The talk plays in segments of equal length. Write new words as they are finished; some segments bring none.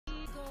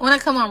I want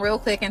to come on real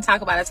quick and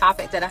talk about a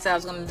topic that I said I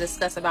was going to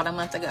discuss about a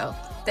month ago,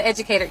 the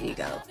educator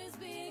ego.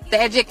 The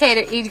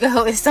educator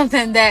ego is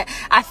something that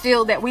I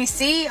feel that we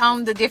see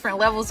on the different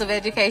levels of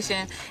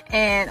education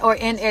or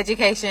in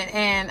education,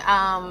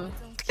 and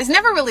it's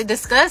never really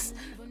discussed,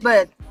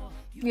 but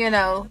you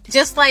know,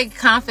 just like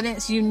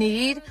confidence you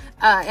need,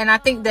 and I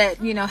think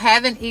that, you know,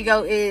 having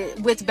ego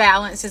with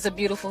balance is a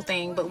beautiful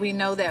thing. But we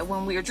know that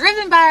when we're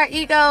driven by our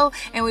ego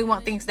and we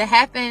want things to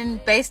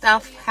happen based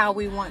off how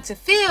we want to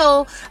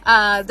feel,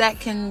 that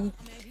can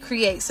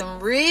create some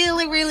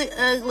really, really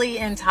ugly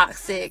and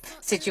toxic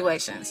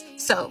situations.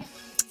 So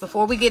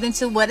before we get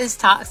into what is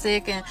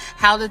toxic and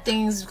how the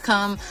things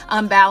become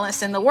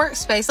unbalanced in the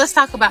workspace, let's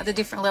talk about the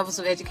different levels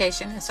of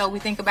education. And so we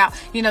think about,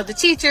 you know, the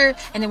teacher,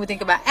 and then we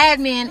think about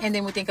admin, and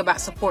then we think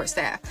about support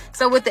staff.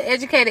 So with the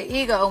educator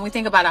ego, and we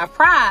think about our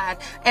pride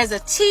as a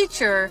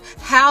teacher,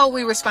 how are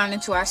we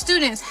responding to our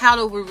students? How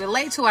do we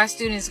relate to our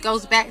students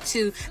goes back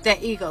to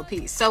that ego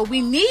piece. So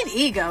we need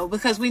ego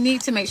because we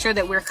need to make sure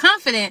that we're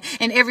confident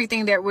in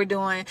everything that we're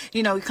doing.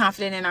 You know,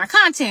 confident in our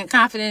content,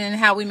 confident in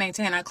how we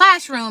maintain our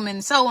classroom,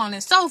 and so on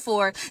and so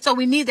forth. So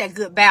we need that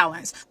good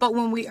balance. But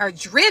when we are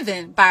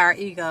driven by our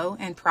ego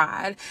and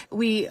pride,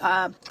 we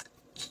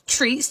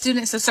treat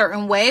students a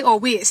certain way, or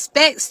we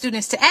expect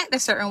students to act a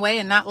certain way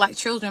and not like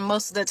children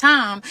most of the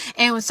time.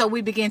 And so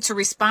we begin to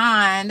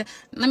respond.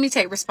 Let me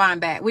take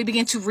respond back. We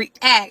begin to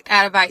react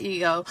out of our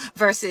ego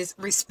versus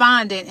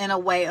responding in a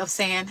way of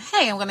saying,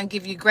 hey, I'm going to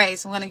give you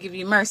grace. I'm going to give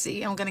you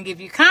mercy. I'm going to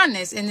give you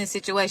kindness in this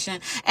situation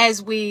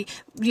as we,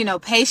 you know,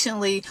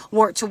 patiently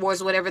work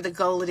towards whatever the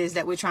goal it is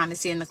that we're trying to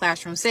see in the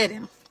classroom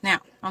setting.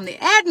 Now, on the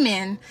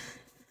admin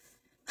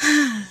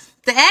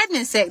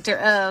sector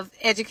of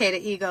educator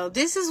ego,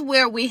 this is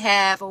where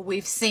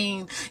we've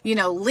seen, you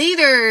know,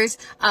 leaders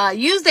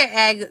use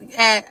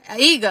their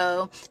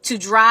ego to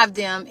drive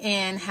them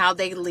in how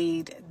they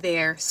lead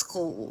their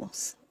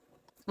schools.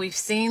 We've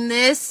seen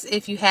this.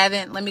 If you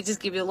haven't, let me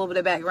just give you a little bit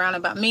of background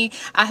about me.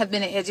 I have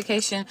been in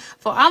education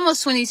for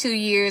almost 22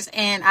 years,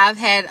 and I've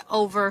had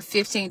over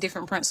 15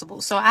 different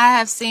principals. So I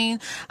have seen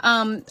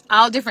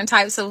all different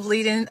types of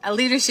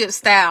leadership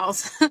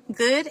styles,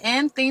 good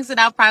and things that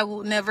I probably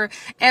will never,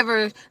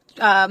 ever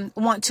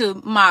want to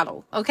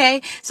model.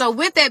 Okay. So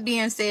with that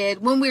being said,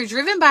 when we're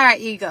driven by our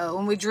ego,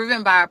 when we're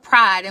driven by our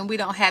pride, and we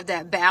don't have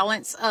that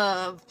balance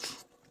of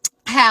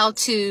how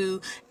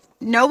to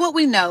know what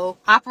we know,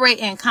 operate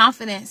in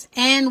confidence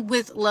and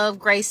with love,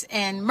 grace,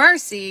 and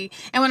mercy.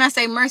 And when I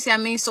say mercy, I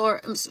mean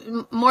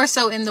more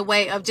so in the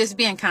way of just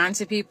being kind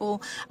to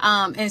people,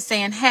 and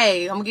saying,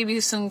 hey, I'm gonna give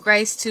you some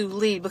grace to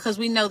lead, because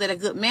we know that a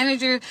good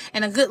manager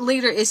and a good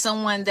leader is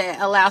someone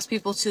that allows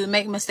people to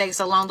make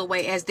mistakes along the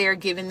way as they're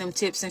giving them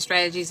tips and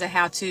strategies of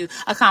how to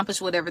accomplish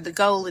whatever the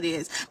goal it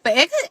is. But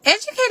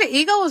educator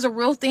ego is a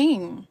real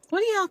thing.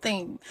 What do y'all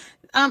think?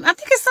 I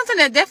think it's something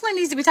that definitely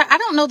needs to be taught. I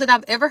don't know that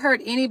I've ever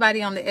heard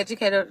anybody on the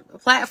educator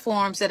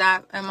platforms that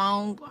I am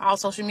on, all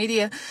social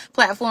media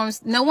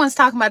platforms. No one's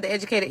talking about the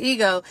educator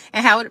ego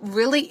and how it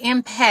really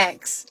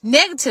impacts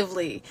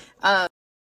negatively